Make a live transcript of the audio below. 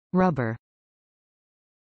Rubber.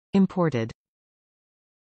 Imported.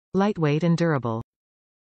 Lightweight and durable.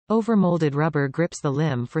 Overmolded rubber grips the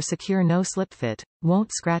limb for secure no-slip fit,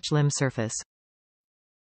 won't scratch limb surface.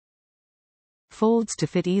 Folds to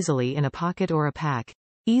fit easily in a pocket or a pack.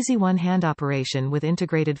 Easy one-hand operation with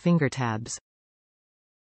integrated finger tabs.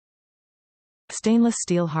 Stainless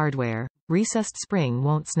steel hardware. Recessed spring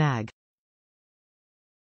won't snag.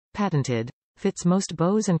 Patented. Fits most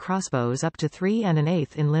bows and crossbows up to 3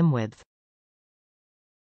 1/8 in limb width.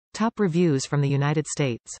 Top reviews from the United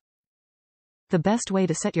States. The best way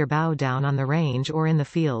to set your bow down on the range or in the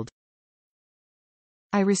field.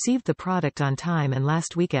 I received the product on time and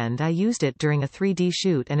last weekend I used it during a 3D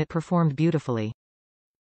shoot and it performed beautifully.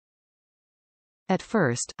 At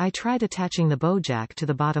first, I tried attaching the bow jack to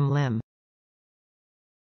the bottom limb.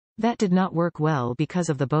 That did not work well because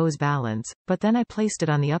of the bow's balance, but then I placed it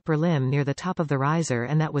on the upper limb near the top of the riser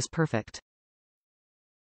and that was perfect.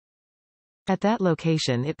 At that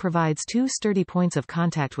location it provides 2 sturdy points of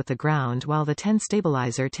contact with the ground while the 10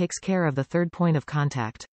 stabilizer takes care of the third point of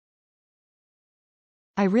contact.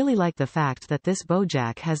 I really like the fact that this bow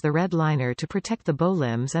jack has the red liner to protect the bow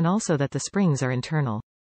limbs and also that the springs are internal.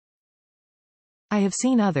 I have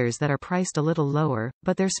seen others that are priced a little lower,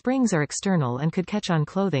 but their springs are external and could catch on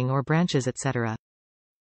clothing or branches etc.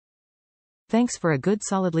 Thanks for a good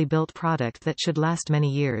solidly built product that should last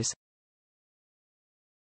many years.